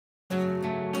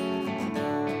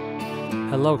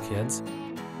Hello, kids.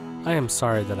 I am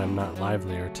sorry that I'm not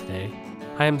livelier today.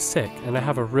 I am sick and I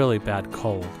have a really bad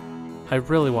cold. I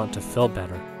really want to feel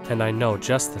better, and I know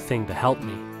just the thing to help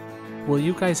me. Will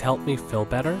you guys help me feel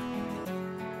better?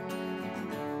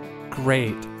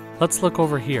 Great. Let's look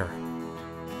over here.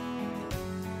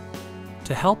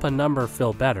 To help a number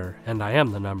feel better, and I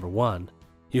am the number 1,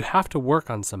 you have to work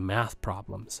on some math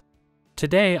problems.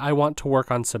 Today I want to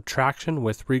work on subtraction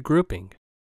with regrouping.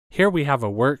 Here we have a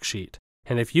worksheet,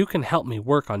 and if you can help me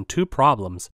work on 2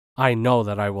 problems, I know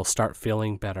that I will start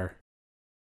feeling better.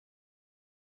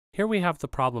 Here we have the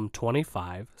problem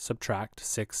 25, subtract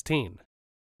 16.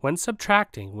 When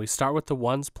subtracting, we start with the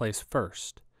ones place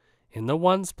first. In the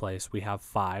ones place, we have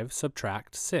 5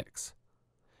 subtract 6.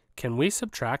 Can we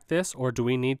subtract this, or do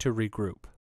we need to regroup?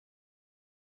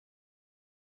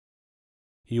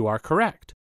 You are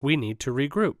correct. We need to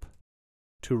regroup.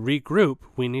 To regroup,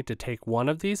 we need to take one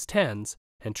of these 10s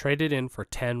and trade it in for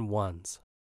 10 ones.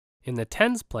 In the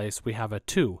tens place, we have a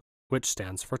 2, which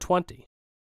stands for 20.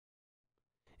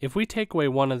 If we take away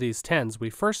one of these 10s, we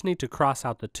first need to cross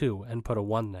out the 2 and put a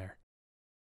 1 there.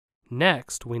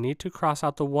 Next, we need to cross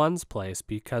out the ones place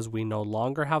because we no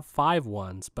longer have 5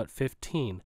 ones, but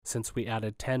 15, since we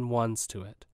added 10 ones to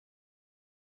it.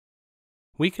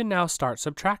 We can now start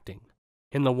subtracting.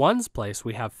 In the ones place,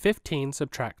 we have 15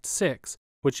 subtract 6,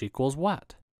 which equals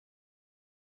what?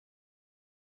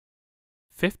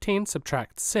 15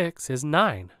 subtract 6 is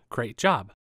 9. Great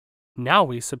job. Now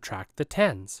we subtract the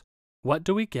 10s. What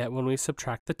do we get when we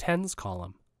subtract the 10s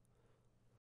column?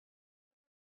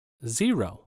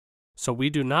 0. So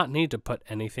we do not need to put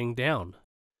anything down.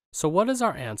 So what is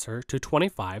our answer to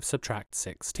 25 subtract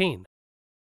 16?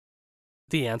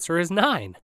 The answer is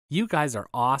 9. You guys are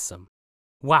awesome.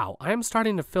 Wow, I am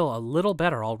starting to feel a little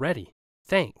better already.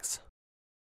 Thanks.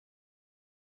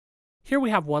 Here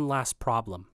we have one last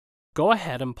problem. Go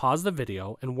ahead and pause the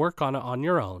video and work on it on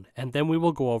your own, and then we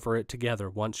will go over it together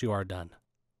once you are done.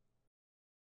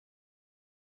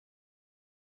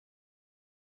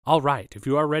 Alright, if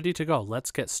you are ready to go, let's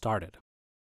get started.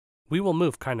 We will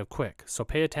move kind of quick, so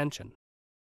pay attention.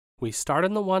 We start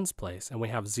in the ones place and we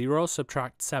have 0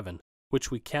 subtract 7, which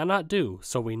we cannot do,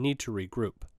 so we need to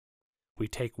regroup. We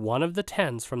take one of the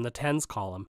 10s from the 10s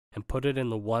column and put it in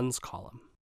the ones column.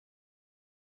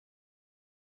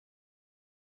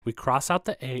 We cross out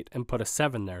the 8 and put a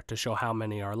 7 there to show how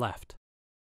many are left.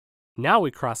 Now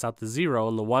we cross out the 0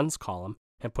 in the ones column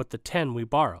and put the 10 we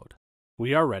borrowed.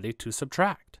 We are ready to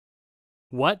subtract.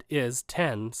 What is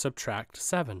 10 subtract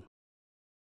 7?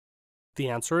 The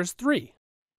answer is 3.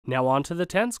 Now on to the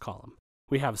 10s column.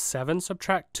 We have 7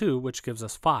 subtract 2, which gives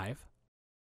us 5.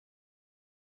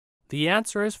 The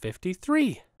answer is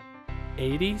 53.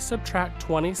 80 subtract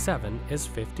 27 is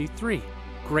 53.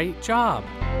 Great job!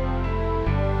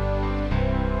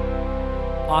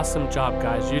 Awesome job,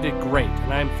 guys. You did great,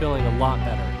 and I am feeling a lot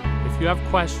better. If you have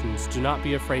questions, do not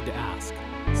be afraid to ask.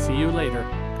 See you later.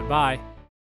 Goodbye.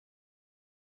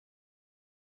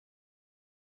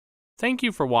 Thank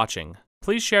you for watching.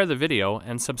 Please share the video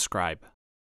and subscribe.